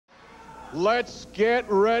Let's get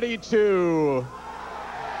ready to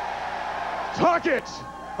talk it.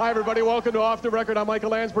 Hi, everybody. Welcome to Off the Record. I'm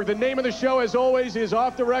Michael Landsberg. The name of the show, as always, is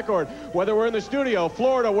Off the Record. Whether we're in the studio,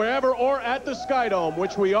 Florida, wherever, or at the Skydome,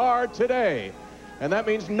 which we are today. And that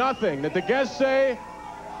means nothing that the guests say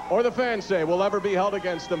or the fans say will ever be held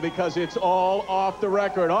against them, because it's all off the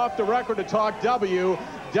record. Off the record to talk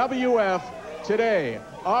WWF today.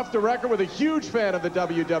 Off the record with a huge fan of the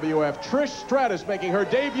WWF, Trish Stratus, making her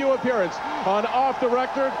debut appearance on Off the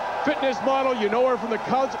Record. Fitness model, you know her from the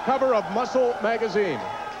cover of Muscle magazine.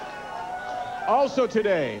 Also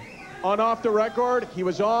today, on Off the Record, he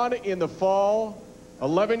was on in the fall,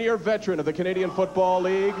 11-year veteran of the Canadian Football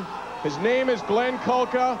League. His name is Glen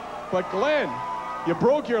Kulka, but Glen, you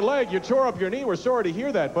broke your leg, you tore up your knee. We're sorry to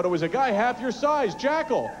hear that, but it was a guy half your size,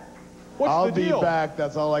 Jackal. What's the deal? I'll be back,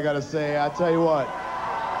 that's all I gotta say. I tell you what,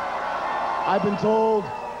 I've been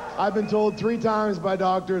told 3 times by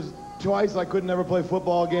doctors, twice I could never play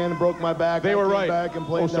football again, broke my back. They were right. Came back and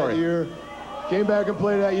played that year. Came back and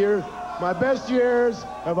played that year. My best years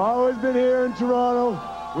have always been here in Toronto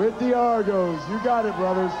with the Argos. You got it,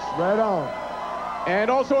 brothers. Right on. And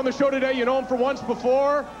also on the show today, you know him from once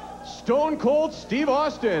before, Stone Cold Steve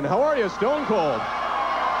Austin. How are you, Stone Cold?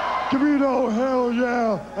 Give me no hell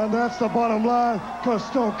yeah, and that's the bottom line, because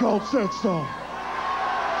Stone Cold said so.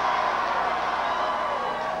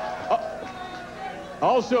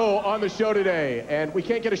 Also on the show today, and we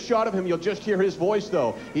can't get a shot of him, you'll just hear his voice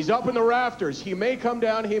though. He's up in the rafters. He may come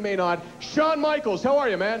down, he may not. Shawn Michaels, how are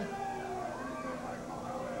you, man?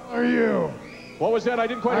 How are you? What was that? I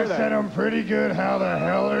didn't quite hear that. I said I'm pretty good. How the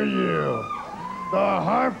hell are you? The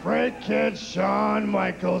Heartbreak Kid, Shawn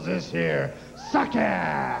Michaels, is here. Suck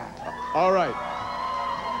it! All right.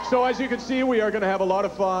 So as you can see, we are going to have a lot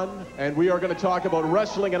of fun, and we are going to talk about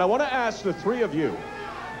wrestling. And I want to ask the 3 of you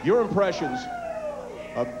your impressions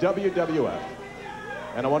of WWF.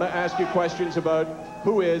 And I want to ask you questions about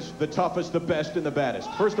who is the toughest, the best, and the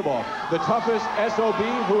baddest. First of all, the toughest SOB,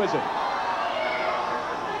 who is it?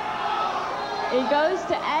 It goes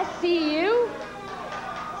to SCU,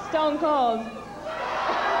 Stone Cold.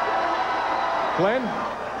 Glenn?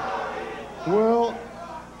 Well,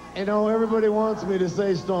 you know, everybody wants me to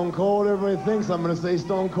say Stone Cold. Everybody thinks I'm going to say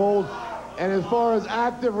Stone Cold. And as far as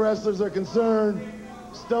active wrestlers are concerned,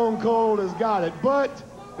 Stone Cold has got it. But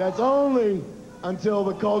that's only until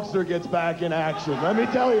the Kulkster gets back in action. Let me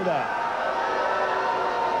tell you that.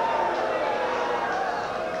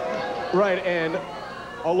 Right, and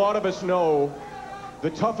a lot of us know the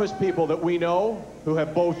toughest people that we know who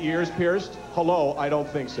have both ears pierced. Hello, I don't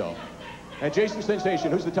think so. And Jason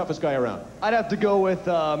Sensation, who's the toughest guy around? I'd have to go with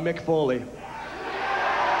Mick Foley.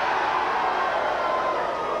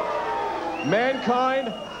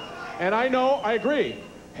 Mankind, and I know, I agree.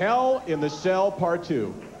 Hell in the Cell Part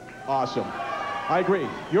 2. Awesome. I agree.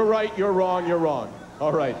 You're right, you're wrong, you're wrong.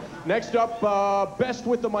 All right. Next up, best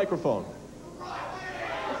with the microphone.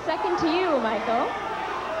 Second to you, Michael.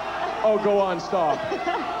 Oh, go on, stop.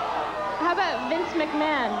 How about Vince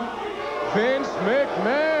McMahon? Vince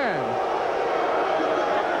McMahon.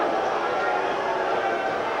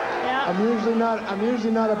 Yeah. I'm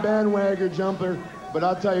usually not a bandwagon jumper, but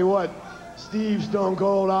I'll tell you what, Steve Stone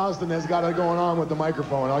Cold Austin has got it going on with the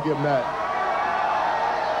microphone. I'll give him that.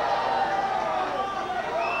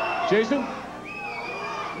 Jason?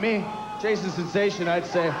 Me, Jason Sensation, I'd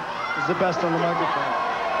say, is the best on the microphone.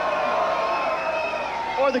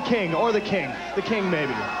 Or the King, or the King. The King,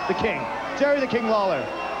 maybe. The King. Jerry the King Lawler.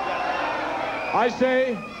 I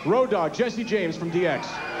say Road Dogg, Jesse James from DX.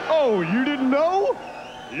 Oh, you didn't know?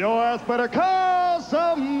 Your ass better call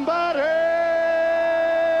somebody.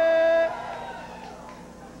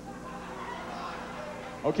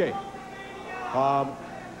 Okay.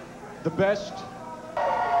 The best.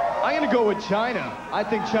 I'm gonna go with China. I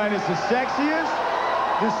think China's the sexiest,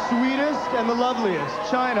 the sweetest, and the loveliest.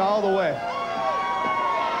 China all the way.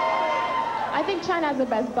 I think China has the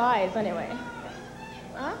best buys, anyway.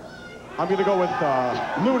 Huh? I'm going to go with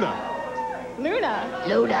Luna. Luna.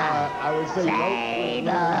 I would say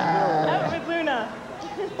Out with Luna.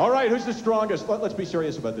 All right, who's the strongest? Let's be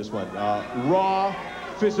serious about this one. Raw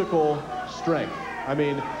physical strength. I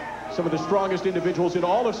mean, some of the strongest individuals in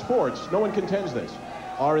all of sports, no one contends this,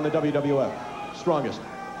 are in the WWF. Strongest.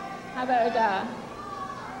 How about,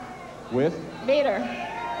 With? Vader?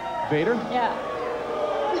 Vader? Yeah.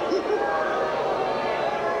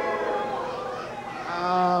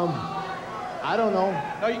 I don't know.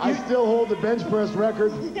 I still hold the bench press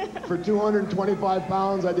record for 225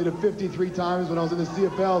 pounds. I did it 53 times when I was in the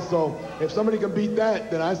CFL, so if somebody can beat that,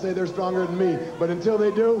 then I say they're stronger than me. But until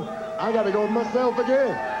they do, I got to go with myself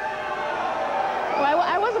again. Well,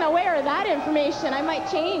 I wasn't aware of that information. I might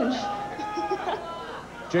change.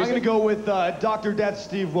 I'm going to go with Dr. Death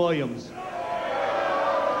Steve Williams.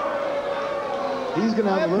 He's going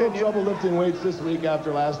to have a little trouble lifting weights this week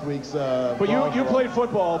after last week's... But you played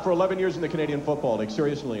football for 11 years in the Canadian Football League.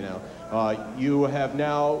 Seriously now. You have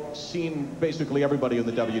now seen basically everybody in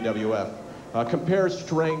the WWF. Compare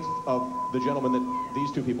strength of the gentleman that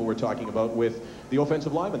these two people were talking about with the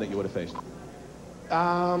offensive lineman that you would have faced.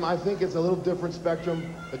 I think it's a little different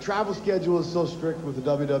spectrum. The travel schedule is so strict with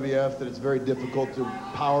the WWF that it's very difficult to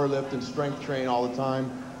power lift and strength train all the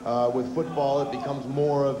time. With football, it becomes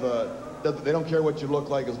more of a... They don't care what you look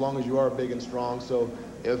like as long as you are big and strong. So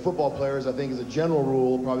football players, I think, as a general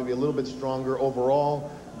rule, will probably be a little bit stronger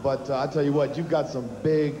overall. But I tell you what, you've got some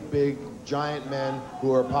big, giant men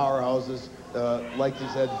who are powerhouses. Like you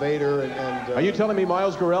said, Vader and Are you telling me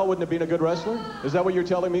Miles Gorell wouldn't have been a good wrestler? Is that what you're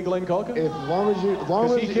telling me, Glen Kulka? As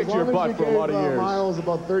long as he kicked your butt for a lot of years. Miles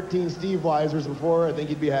about 13 Steve Weisers before, I think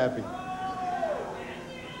he'd be happy.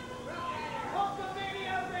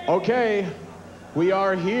 Okay, we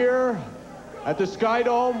are here at the Sky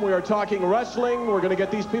Dome. We are talking wrestling. We're going to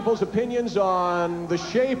get these people's opinions on the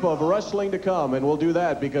shape of wrestling to come, and we'll do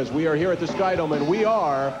that because we are here at the Sky Dome, and we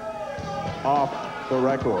are off the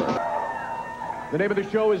record. The name of the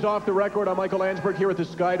show is Off the Record. I'm Michael Landsberg here at the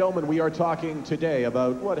Sky Dome, and we are talking today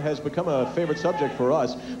about what has become a favorite subject for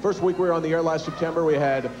us. First week we were on the air last September. We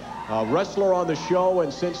had a wrestler on the show,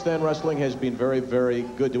 and since then wrestling has been very, very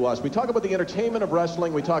good to us. We talk about the entertainment of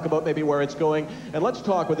wrestling. We talk about maybe where it's going. And let's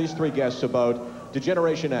talk with these three guests about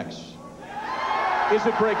Degeneration X. Is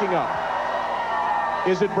it breaking up?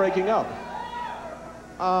 Is it breaking up?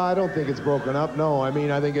 I don't think it's broken up, no. I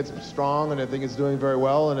mean, I think it's strong, and I think it's doing very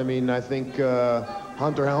well. And I mean, I think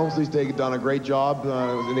Hunter Helmsley's done a great job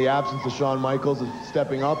in the absence of Shawn Michaels of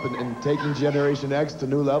stepping up and taking Generation X to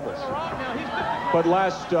new levels. But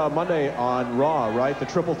last Monday on Raw, right, the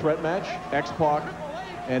triple threat match, X-Pac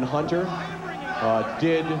and Hunter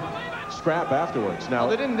did scrap afterwards. Now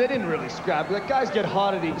they didn't really scrap. Like, guys get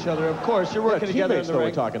hot at each other. Of course, you're working together in the ring.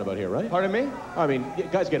 We're talking about here, right? Pardon me? I mean,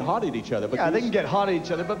 guys get hot at each other. But yeah, they can get hot at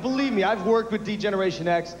each other. But believe me, I've worked with Degeneration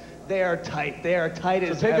X. They are tight. They are tight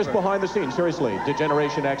as take ever. us behind the scenes, seriously.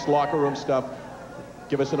 Degeneration X, locker room stuff.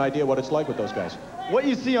 Give us an idea what it's like with those guys. What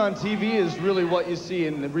you see on TV is really what you see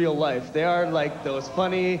in real life. They are like those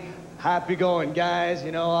funny, happy-going guys,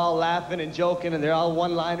 you know, all laughing and joking, and they're all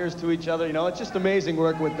one-liners to each other. You know, it's just amazing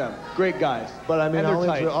working with them. Great guys. But I mean,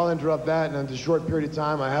 I'll interrupt that, and in a short period of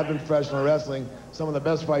time, I have been professional wrestling. Some of the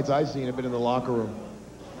best fights I've seen have been in the locker room.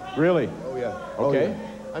 Really? Oh, yeah. Okay. Oh, yeah.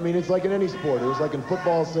 I mean, it's like in any sport. It was like in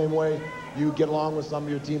football, the same way. You get along with some of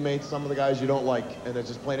your teammates, some of the guys you don't like, and it's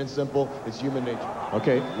just plain and simple. It's human nature.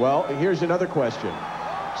 Okay, well, here's another question.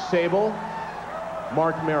 Sable,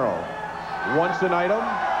 Mark Merrill, once an item,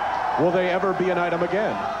 will they ever be an item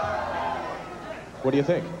again? What do you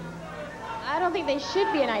think? I don't think they should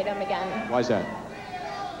be an item again. Why is that?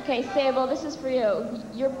 Okay, Sable, this is for you.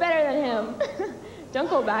 You're better than him. Don't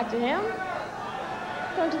go back to him.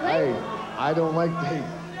 Don't you think? Hey, I don't like... Hey,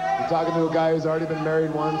 you're talking to a guy who's already been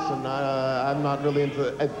married once, and I'm not really into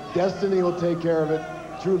it. Destiny will take care of it.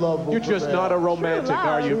 True love will You're just prevail. not a romantic,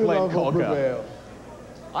 are you, Glen Kulka?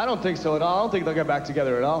 I don't think so at all. I don't think they'll get back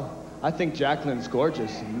together at all. I think Jacqueline's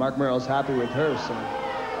gorgeous, and Mark Merrill's happy with her, so...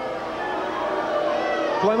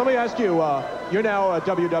 Glen, let me ask you, you're now a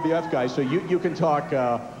WWF guy, so you can talk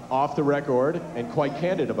off the record and quite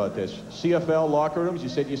candid about this. CFL locker rooms, you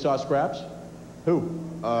said you saw scraps? Who?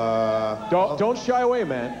 Don't shy away,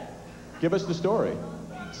 man. Give us the story.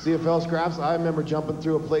 CFL scraps, I remember jumping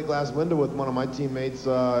through a plate glass window with one of my teammates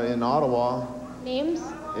in Ottawa. Names?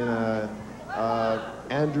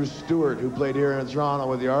 Andrew Stewart, who played here in Toronto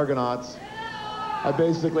with the Argonauts. I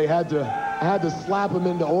basically had to slap him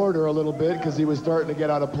into order a little bit because he was starting to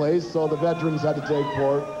get out of place, so the veterans had to take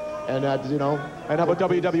port. And you know. And how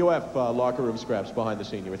about WWF locker room scraps behind the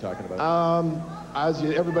scene you were talking about? As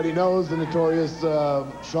everybody knows, the notorious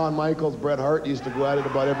Shawn Michaels, Bret Hart used to go at it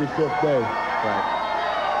about every 5th day. Right.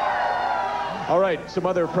 All right, some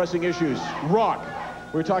other pressing issues. Rock.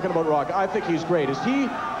 We were talking about Rock. I think he's great. Is he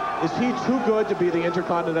too good to be the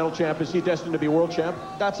Intercontinental Champ? Is he destined to be world champ?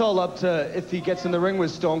 That's all up to if he gets in the ring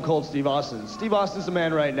with Stone Cold Steve Austin. Steve Austin's the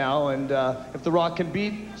man right now, and if The Rock can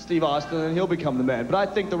beat Steve Austin, then he'll become the man. But I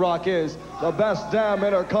think The Rock is the best damn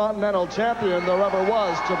Intercontinental Champion there ever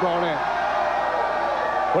was, jabroni.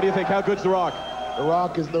 What do you think? How good's The Rock? The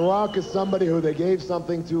Rock is somebody who they gave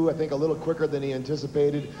something to, I think, a little quicker than he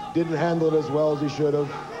anticipated. Didn't handle it as well as he should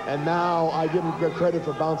have. And now I give him credit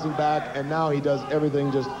for bouncing back, and now he does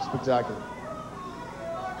everything just spectacular.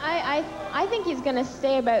 I I think he's going to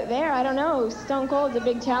stay about there. I don't know. Stone Cold's a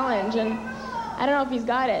big challenge, and I don't know if he's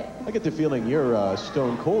got it. I get the feeling you're a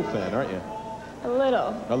Stone Cold fan, aren't you? A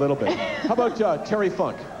little. A little bit. How about Terry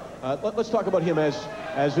Funk? Let's talk about him as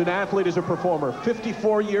an athlete, as a performer.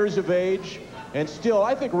 54 years of age, and still,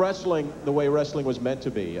 I think wrestling, the way wrestling was meant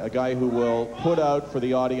to be, a guy who will put out for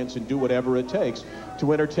the audience and do whatever it takes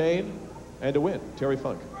to entertain and to win. Terry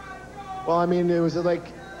Funk. Well, I mean, it was like,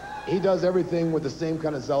 he does everything with the same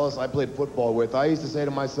kind of zealous I played football with. I used to say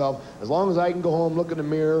to myself, as long as I can go home, look in the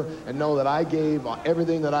mirror, and know that I gave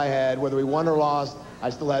everything that I had, whether we won or lost,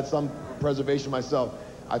 I still had some preservation myself.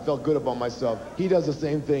 I felt good about myself. He does the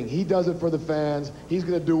same thing. He does it for the fans. He's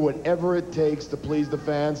going to do whatever it takes to please the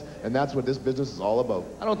fans, and that's what this business is all about.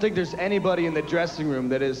 I don't think there's anybody in the dressing room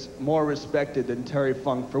that is more respected than Terry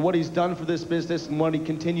Funk for what he's done for this business and what he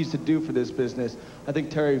continues to do for this business. I think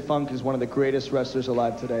Terry Funk is one of the greatest wrestlers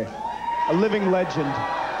alive today. A living legend.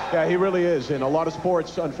 Yeah, he really is. And a lot of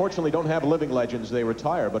sports, unfortunately, don't have living legends. They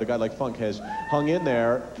retire. But a guy like Funk has hung in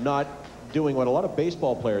there, not doing what a lot of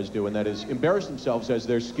baseball players do, and that is embarrass themselves as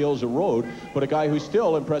their skills erode, but a guy who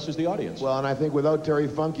still impresses the audience. Well, and I think without Terry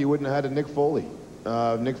Funk, you wouldn't have had a Nick Foley.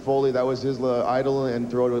 Nick Foley, that was his idol, and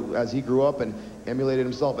throughout as he grew up, and emulated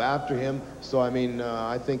himself after him. So, I mean,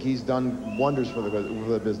 I think he's done wonders for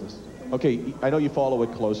the business. Okay, I know you follow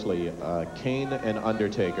it closely. Kane and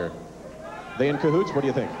Undertaker. They in cahoots? What do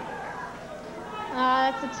you think?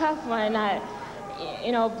 That's a tough one.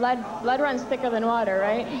 You know, blood runs thicker than water,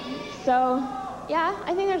 right? So, yeah,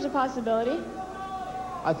 I think there's a possibility.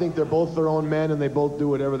 I think they're both their own men, and they both do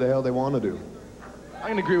whatever the hell they want to do. I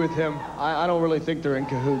can agree with him. I don't really think they're in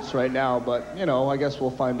cahoots right now, but, you know, I guess we'll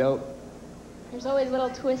find out. There's always a little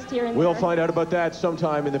twist here and there. We'll find out about that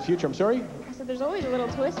sometime in the future. I'm sorry? I said there's always a little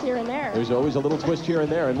twist here and there. There's always a little twist here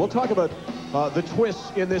and there. And we'll talk about the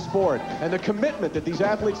twists in this sport and the commitment that these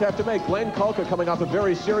athletes have to make. Glen Kulka coming off a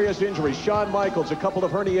very serious injury. Shawn Michaels, a couple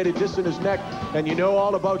of herniated discs in his neck. And you know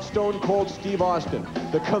all about Stone Cold Steve Austin.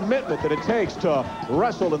 The commitment that it takes to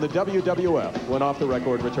wrestle in the WWF when Off the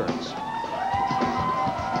Record returns.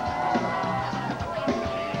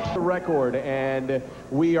 Record, and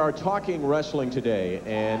we are talking wrestling today,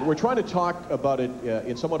 and we're trying to talk about it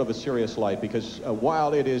in somewhat of a serious light, because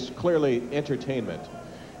while it is clearly entertainment,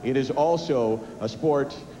 it is also a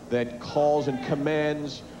sport that calls and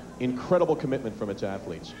commands incredible commitment from its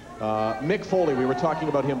athletes. Mick Foley, we were talking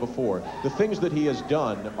about him before. The things that he has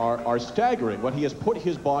done are staggering, what he has put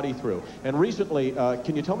his body through. And recently,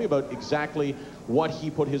 can you tell me about exactly what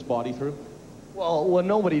he put his body through? Well, what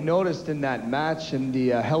nobody noticed in that match in the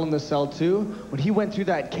Hell in the Cell 2, when he went through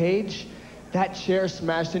that cage, that chair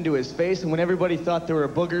smashed into his face, and when everybody thought there were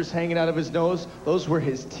boogers hanging out of his nose, those were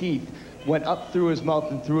his teeth. Went up through his mouth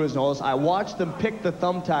and through his nose. I watched them pick the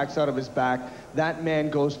thumbtacks out of his back. That man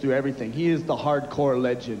goes through everything. He is the hardcore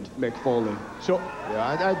legend, Mick Foley. So,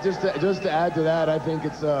 yeah, just to add to that, I think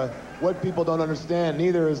it's what people don't understand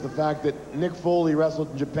neither is the fact that Nick Foley wrestled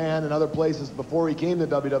in Japan and other places before he came to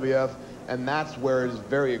WWF, and that's where it is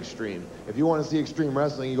very extreme. If you want to see extreme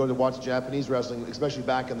wrestling, you go to watch Japanese wrestling, especially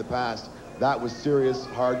back in the past. That was serious,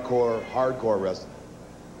 hardcore wrestling.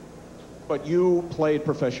 But you played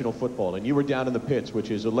professional football, and you were down in the pits, which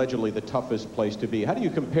is allegedly the toughest place to be. How do you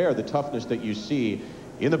compare the toughness that you see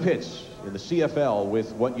in the pits, in the CFL,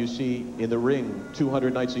 with what you see in the ring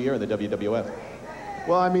 200 nights a year in the WWF?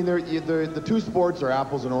 Well, I mean, the two sports are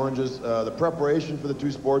apples and oranges. The preparation for the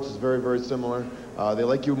two sports is very, very similar. They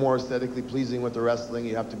like you more aesthetically pleasing with the wrestling.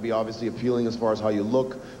 You have to be obviously appealing as far as how you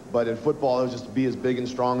look. But in football, it's just to be as big and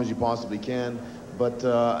strong as you possibly can. But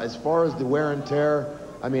as far as the wear and tear,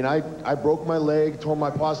 I mean, I broke my leg, tore my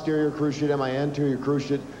posterior cruciate and my anterior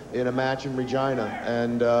cruciate in a match in Regina.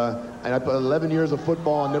 And I put 11 years of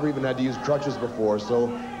football and never even had to use crutches before.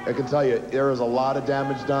 So I can tell you, there is a lot of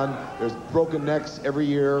damage done. There's broken necks every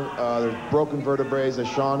year. There's broken vertebrae, as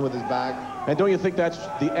Sean with his back. And don't you think that's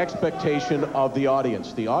the expectation of the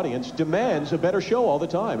audience? The audience demands a better show all the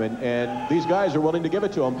time, and these guys are willing to give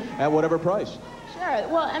it to them at whatever price. Sure.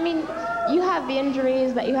 Well, I mean, you have the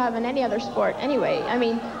injuries that you have in any other sport anyway. I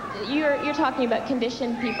mean, you're talking about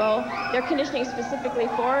conditioned people. They're conditioning specifically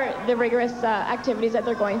for the rigorous activities that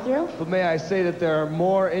they're going through. But may I say that there are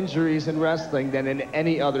more injuries in wrestling than in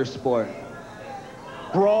any other sport.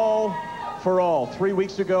 Brawl for all. 3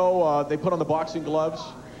 weeks ago, they put on the boxing gloves,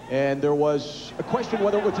 and there was a question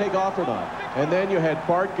whether it would take off or not. And then you had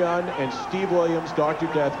Bart Gunn and Steve Williams, Dr.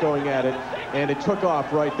 Death, going at it, and it took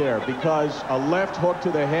off right there because a left hook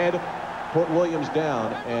to the head put Williams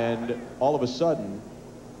down, and all of a sudden,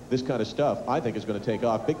 this kind of stuff, I think, is going to take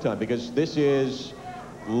off big time, because this is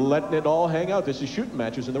letting it all hang out. This is shooting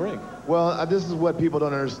matches in the ring. Well, this is what people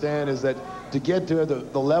don't understand, is that to get to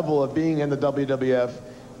the level of being in the WWF,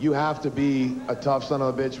 you have to be a tough son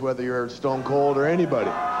of a bitch, whether you're Stone Cold or anybody.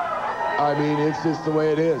 I mean, it's just the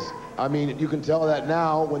way it is. I mean, you can tell that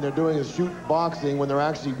now when they're doing a shoot boxing, when they're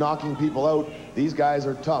actually knocking people out, these guys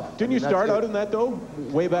are tough. Didn't you start out in that, though,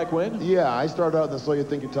 way back when? Yeah, I started out in the So You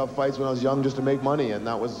Think You're Tough fights when I was young just to make money, and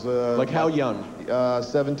that was... like how young?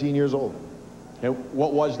 17 years old. And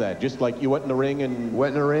what was that? Just like you went in the ring and...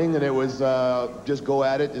 Went in the ring, and it was just go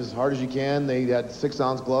at it as hard as you can. They had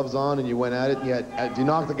 6-ounce gloves on, and you went at it. And if you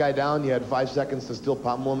knocked the guy down, you had 5 seconds to still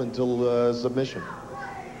pummel him until submission.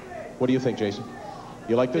 What do you think, Jason?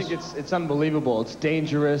 You like this? I think it's unbelievable. It's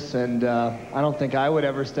dangerous, and I don't think I would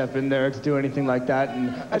ever step in there to do anything like that.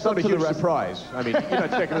 And That's not a huge surprise. I mean, you're not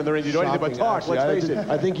stepping in the ring to do anything but talk, actually. let's face it.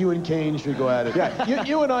 I think you and Kane should go at it. Yeah,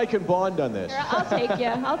 you and I can bond on this. Here, I'll take you.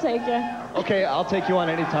 I'll take you. Okay, I'll take you on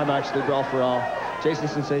any time, actually, Brawl for All. Jason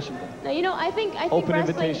Sensation. No, you know, I think Open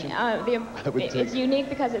wrestling, invitation. it's unique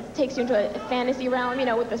because it takes you into a fantasy realm, you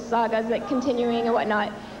know, with the sagas like continuing and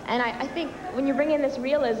whatnot. And I think when you bring in this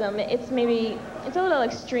realism, it's a little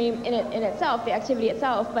extreme in itself, the activity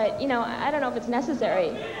itself. But you know, I don't know if it's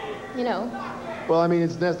necessary. You know. Well, I mean,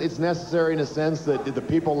 it's necessary in a sense that if the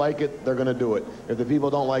people like it, they're going to do it. If the people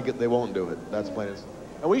don't like it, they won't do it. That's plain and simple.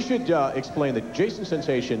 And we should explain that Jason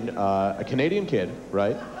Sensation, a Canadian kid,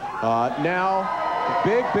 right? Now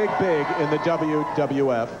big in the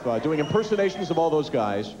WWF, doing impersonations of all those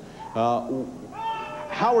guys.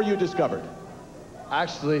 How were you discovered?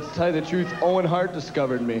 Actually, to tell you the truth, Owen Hart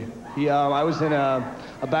discovered me. I was in a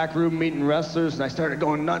back room meeting wrestlers, and I started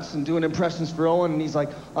going nuts and doing impressions for Owen, and he's like,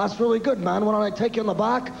 oh, that's really good, man. Why don't I take you in the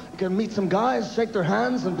back? You can meet some guys, shake their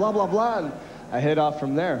hands, and blah, blah, blah. And I hit off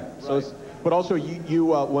from there. So it's... But also, you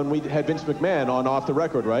when we had Vince McMahon on Off the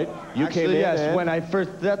Record, right? You Actually, came in. Yes, and... when I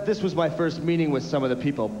first, this was my first meeting with some of the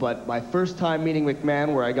people, but my first time meeting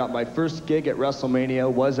McMahon, where I got my first gig at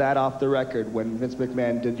WrestleMania, was at Off the Record when Vince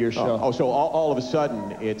McMahon did your show. Oh, so all of a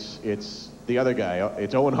sudden, it's the other guy,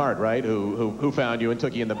 it's Owen Hart, right? Who found you and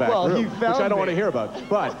took you in the back room, he found which I don't me. want to hear about.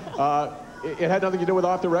 But it had nothing to do with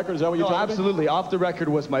Off the Record. Is that what you're telling me? Absolutely. Off the Record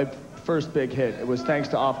was my first big hit. It was thanks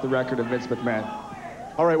to Off the Record of Vince McMahon.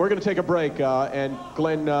 All right, we're going to take a break. And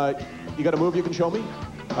Glenn, you got a move you can show me?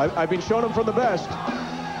 I've been showing them from the best.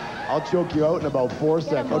 I'll choke you out in about 4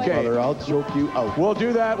 seconds, okay. brother. I'll choke you out. We'll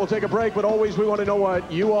do that. We'll take a break, but always we want to know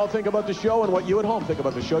what you all think about the show and what you at home think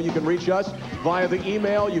about the show. You can reach us via the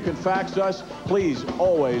email. You can fax us. Please,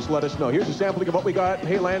 always let us know. Here's a sampling of what we got.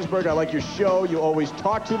 Hey, Landsberg, I like your show. You always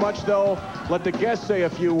talk too much, though. Let the guests say a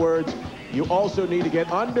few words. You also need to get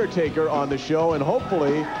Undertaker on the show, and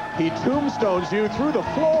hopefully he tombstones you through the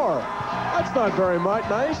floor. That's not very much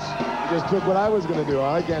nice. You just took what I was going to do.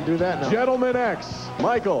 I can't do that now. Gentleman X,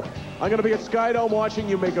 Michael, I'm going to be at Skydome watching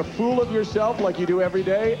you make a fool of yourself like you do every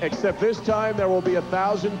day, except this time there will be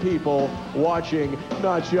 1,000 people watching,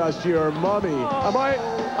 not just your mummy. Am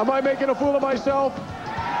I making a fool of myself?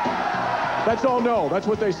 That's all no. That's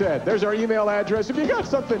what they said. There's our email address. If you got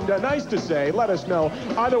something nice to say, let us know.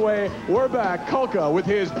 Either way, we're back. Kulka with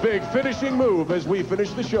his big finishing move as we finish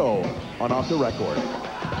the show on Off the Record.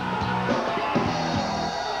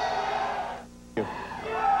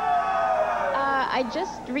 I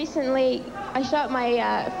just recently, I shot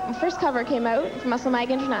my first cover came out from Muscle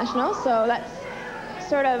Mag International, so that's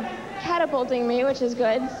sort of catapulting me, which is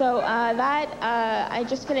good. So I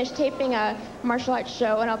just finished taping a martial arts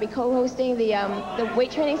show, and I'll be co-hosting the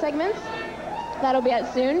weight training segments. That'll be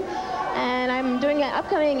out soon. And I'm doing an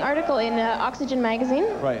upcoming article in Oxygen magazine.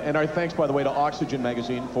 Right, and our thanks, by the way, to Oxygen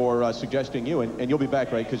magazine for suggesting you, and you'll be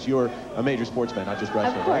back, right? Because you're a major sports fan, not just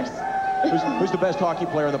wrestler, Of course. Right? Who's the best hockey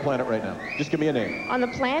player on the planet right now? Just give me a name. On the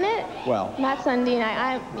planet? Well. Matt Sundin.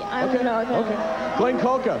 I don't know. Okay. Glen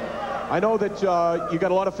Kulka. I know that you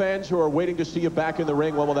got a lot of fans who are waiting to see you back in the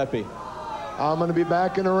ring. When will that be? I'm going to be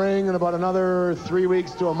back in the ring in about another 3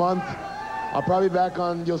 weeks to a month. I'll probably be back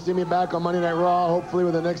on, you'll see me back on Monday Night Raw, hopefully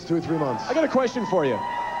within the next 2 or 3 months. I got a question for you.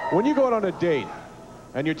 When you go out on a date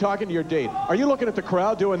and you're talking to your date, are you looking at the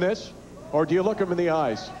crowd doing this? Or do you look them in the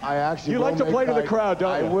eyes? I actually You like to play to the crowd,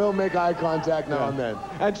 don't you? I will make eye contact now and then.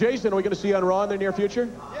 And Jason, are we going to see you on Raw in the near future?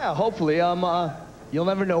 Yeah, hopefully. You'll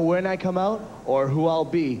never know when I come out or who I'll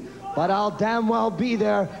be. But I'll damn well be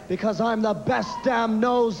there because I'm the best damn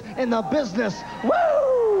nose in the business.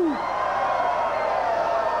 Woo!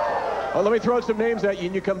 Well, let me throw some names at you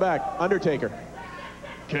and you come back. Undertaker.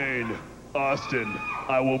 Kane, Austin,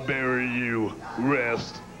 I will bury you.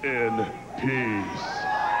 Rest in peace.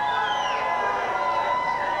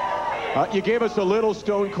 You gave us a little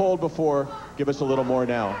Stone Cold before. Give us a little more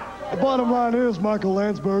now. The bottom line is, Michael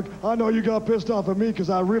Landsberg, I know you got pissed off at me because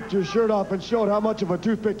I ripped your shirt off and showed how much of a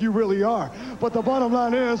toothpick you really are. But the bottom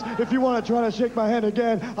line is, if you want to try to shake my hand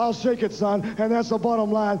again, I'll shake it, son. And that's the bottom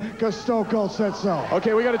line, because Stone Cold said so.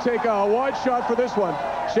 Okay, we got to take a wide shot for this one.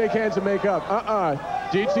 Shake hands and make up.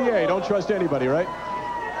 DTA, don't trust anybody, right?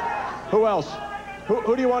 Who else?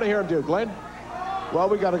 Who do you want to hear him do, Glenn? Well,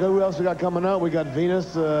 we got to go. Who else we got coming out? We got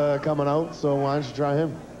Venus coming out, so why don't you try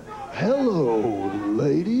him? Hello,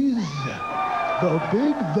 ladies. The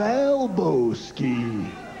Big Valboski.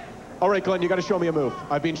 All right, Glenn, you got to show me a move.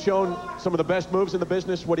 I've been shown some of the best moves in the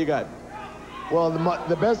business. What do you got? Well,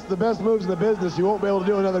 the best moves in the business, you won't be able to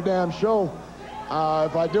do another damn show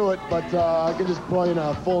if I do it, but I can just play in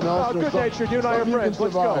a full Nelson or good something. natured. You and I are friends.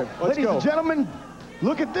 Let's go. Ladies and gentlemen,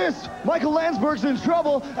 look at this. Michael Landsberg's in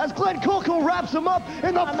trouble as Glen Kulka wraps him up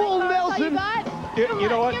in the full Nelson. You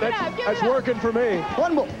know what? That's working for me.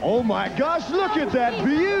 Oh my gosh, look at that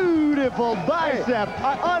beautiful bicep.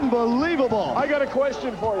 Unbelievable. I got a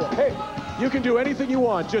question for you. Hey, you can do anything you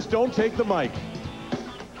want, just don't take the mic.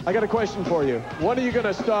 I got a question for you. When are you going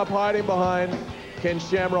to stop hiding behind Ken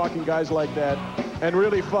Shamrock and guys like that and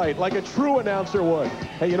really fight like a true announcer would?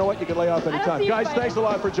 Hey, you know what? You can lay off anytime. Guys, thanks a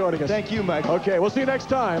lot for joining us. Thank you, Mike. Okay, we'll see you next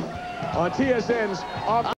time on TSN's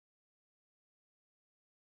Off